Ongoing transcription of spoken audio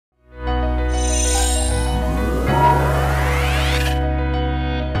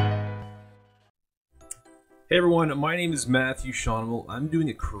Hey everyone, my name is Matthew Shonimal. I'm doing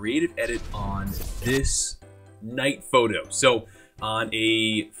a creative edit on this night photo. So on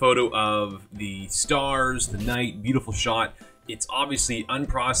a photo of the stars, the night, beautiful shot. It's obviously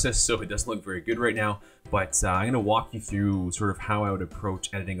unprocessed, so it doesn't look very good right now, but I'm going to walk you through sort of how I would approach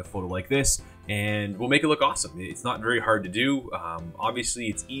editing a photo like this, and we'll make it look awesome. It's not very hard to do. Obviously,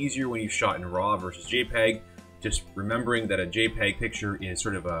 it's easier when you've shot in RAW versus JPEG. Just remembering that a JPEG picture is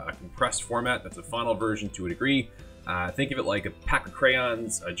sort of a compressed format. That's a final version to a degree. Think of it like a pack of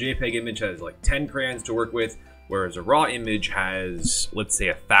crayons. A JPEG image has like 10 crayons to work with, whereas a RAW image has, let's say,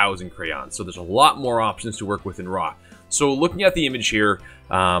 1,000 crayons. So there's a lot more options to work with in RAW. So looking at the image here,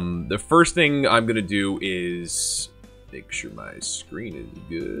 the first thing I'm gonna do is make sure my screen is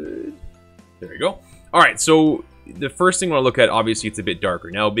good. There we go. All right, so the first thing I want to look at, obviously, it's a bit darker.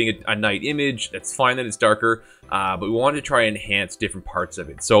 Now, being a night image, that's fine that it's darker, but we want to try and enhance different parts of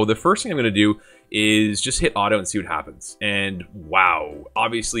it. So the first thing I'm going to do is just hit auto and see what happens. And wow,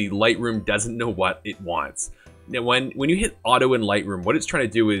 obviously, Lightroom doesn't know what it wants. Now, when you hit auto in Lightroom, what it's trying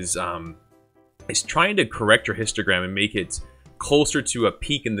to do is it's trying to correct your histogram and make it closer to a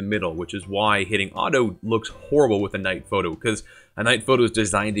peak in the middle, which is why hitting auto looks horrible with a night photo, because a night photo is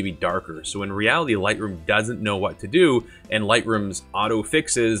designed to be darker. So in reality, Lightroom doesn't know what to do, and Lightroom's auto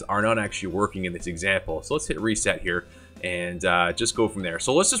fixes are not actually working in this example. So let's hit reset here and just go from there.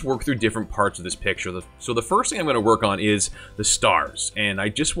 So let's just work through different parts of this picture. So the first thing I'm going to work on is the stars, and I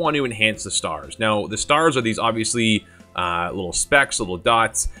just want to enhance the stars. Now, the stars are these obviously little specks, little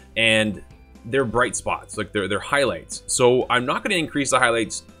dots, and they're bright spots, like they're highlights. So I'm not going to increase the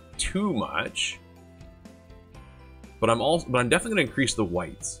highlights too much, but I'm definitely going to increase the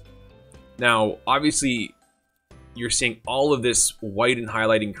whites. Now, obviously, you're seeing all of this white and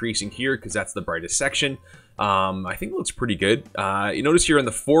highlight increasing here because that's the brightest section. I think it looks pretty good. You notice here in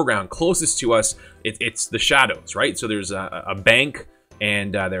the foreground, closest to us, it's the shadows, right? So there's a bank,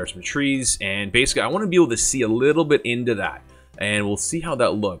 and there are some trees, and basically I want to be able to see a little bit into that, and we'll see how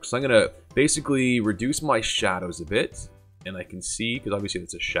that looks. So I'm going to basically reduce my shadows a bit, and I can see, because obviously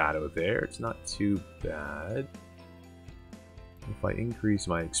it's a shadow there, it's not too bad. If I increase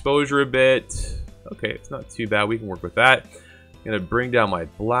my exposure a bit, okay, it's not too bad, we can work with that. I'm gonna bring down my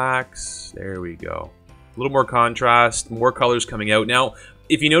blacks, there we go. A little more contrast, more colors coming out. Now,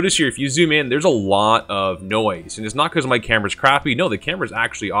 if you notice here, if you zoom in, there's a lot of noise, and it's not because my camera's crappy, no, the camera's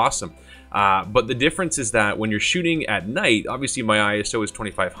actually awesome. But the difference is that when you're shooting at night, obviously my ISO is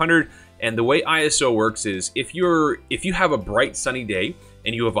 2500, and the way ISO works is if you have a bright sunny day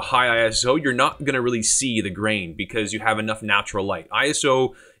and you have a high ISO, you're not going to really see the grain because you have enough natural light.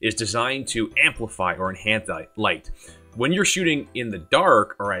 ISO is designed to amplify or enhance that light. When you're shooting in the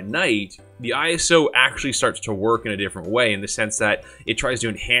dark or at night, the ISO actually starts to work in a different way, in the sense that it tries to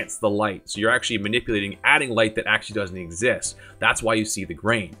enhance the light. So you're actually manipulating, adding light that actually doesn't exist. That's why you see the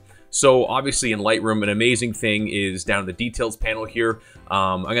grain. So obviously in Lightroom, an amazing thing is down in the details panel here.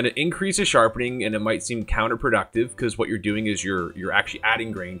 I'm going to increase the sharpening, and it might seem counterproductive because what you're doing is you're actually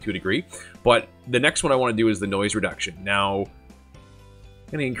adding grain to a degree. But the next one I want to do is the noise reduction. Now,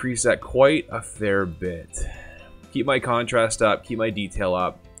 I'm going to increase that quite a fair bit. Keep my contrast up, keep my detail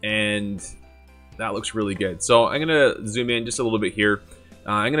up, and that looks really good. So I'm going to zoom in just a little bit here.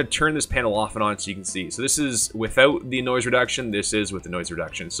 I'm going to turn this panel off and on so you can see. So this is without the noise reduction, this is with the noise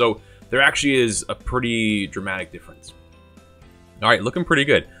reduction. So there actually is a pretty dramatic difference. All right, looking pretty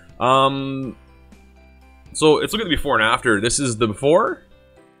good. So let's look at the before and after. This is the before.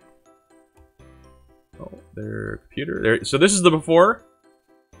 Oh, their computer. There. So this is the before,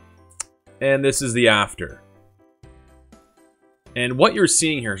 and this is the after. And what you're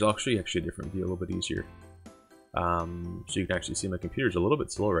seeing here is, I'll show you actually a different view, a little bit easier. So you can actually see my computer's a little bit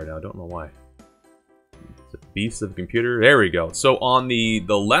slow right now. I don't know why. It's a beast of a computer. There we go. So on the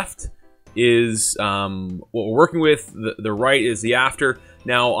left is what we're working with. The right is the after.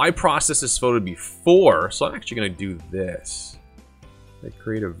 Now, I processed this photo before, so I'm actually going to do this. I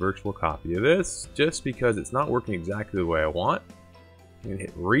create a virtual copy of this just because it's not working exactly the way I want. I'm going to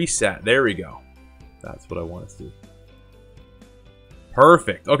hit reset. There we go. That's what I want to see.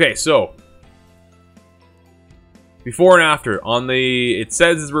 Perfect. Okay, so before and after. On the, it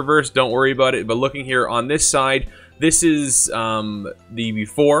says it's reversed, don't worry about it, but looking here on this side, this is the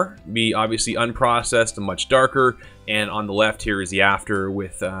before, obviously unprocessed and much darker, and on the left here is the after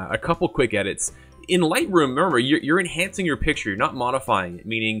with a couple quick edits. in Lightroom, remember, you're enhancing your picture. You're not modifying it,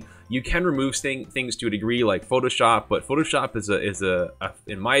 meaning you can remove things to a degree like Photoshop, but Photoshop is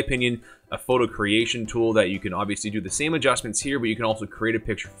in my opinion, a photo creation tool that you can obviously do the same adjustments here, but you can also create a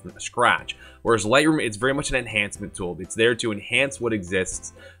picture from scratch. Whereas Lightroom, it's very much an enhancement tool. It's there to enhance what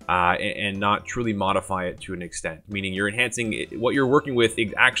exists and not truly modify it to an extent. Meaning you're enhancing it, what you're working with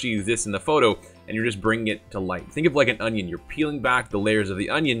actually exists in the photo, and you're just bringing it to light. Think of like an onion. You're peeling back the layers of the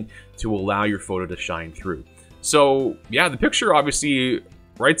onion to allow your photo to shine through. So yeah, the picture obviously,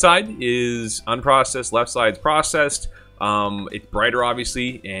 right side is unprocessed, left side's processed. It's brighter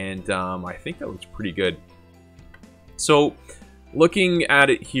obviously, and I think that looks pretty good. So looking at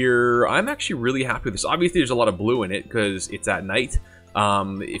it here, I'm actually really happy with this. Obviously there's a lot of blue in it because it's at night.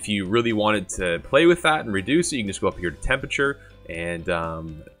 If you really wanted to play with that and reduce it, you can just go up here to temperature, and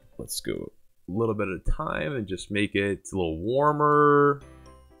let's go a little bit at a time and just make it a little warmer.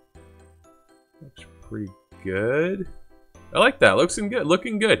 Looks pretty good. I like that. Looking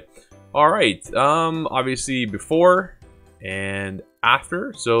good. All right. Obviously before and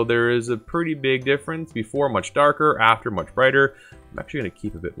after. So there is a pretty big difference. Before much darker, after much brighter. I'm actually going to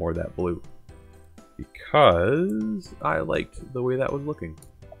keep a bit more of that blue because I liked the way that was looking.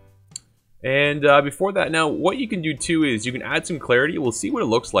 And before that, now what you can do too is you can add some clarity. We'll see what it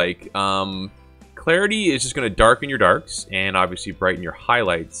looks like. Clarity is just going to darken your darks and obviously brighten your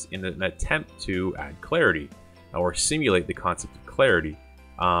highlights in an attempt to add clarity or simulate the concept of clarity.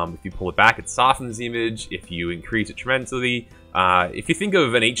 If you pull it back, it softens the image. If you increase it tremendously, if you think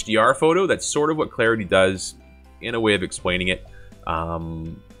of an HDR photo, that's sort of what clarity does in a way of explaining it.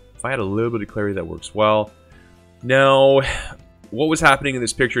 If I had a little bit of clarity, that works well. Now, what was happening in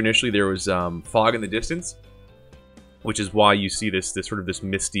this picture initially, there was fog in the distance, which is why you see this sort of this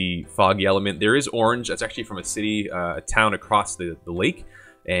misty, foggy element. There is orange. That's actually from a city, a town across the lake.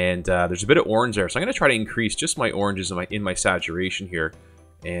 And there's a bit of orange there. So I'm going to try to increase just my oranges in my saturation here.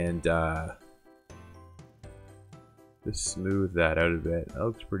 And just smooth that out a bit. That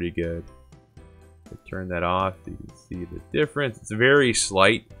looks pretty good. Turn that off. You can see the difference. It's very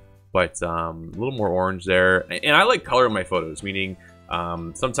slight, but a little more orange there. And I like color in my photos, meaning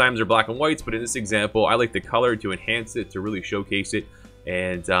sometimes they're black and whites, but in this example, I like the color to enhance it, to really showcase it.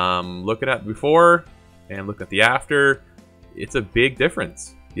 And looking at before and look at the after, it's a big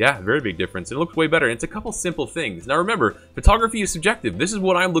difference. Yeah, very big difference. It looks way better. And it's a couple simple things. Now remember, photography is subjective. This is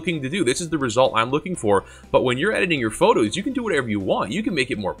what I'm looking to do. This is the result I'm looking for. But when you're editing your photos, you can do whatever you want. You can make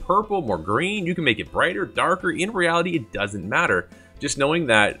it more purple, more green. You can make it brighter, darker. In reality, it doesn't matter. Just knowing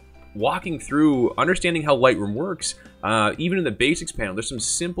that, walking through, understanding how Lightroom works, even in the basics panel, there's some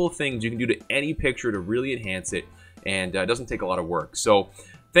simple things you can do to any picture to really enhance it. And it doesn't take a lot of work. So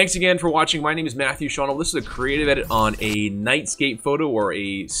thanks again for watching. My name is Matthew Schonel. This is a creative edit on a nightscape photo or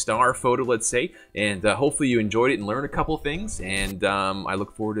a star photo, let's say. And hopefully you enjoyed it and learned a couple things. And I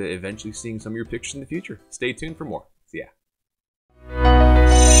look forward to eventually seeing some of your pictures in the future. Stay tuned for more. See ya.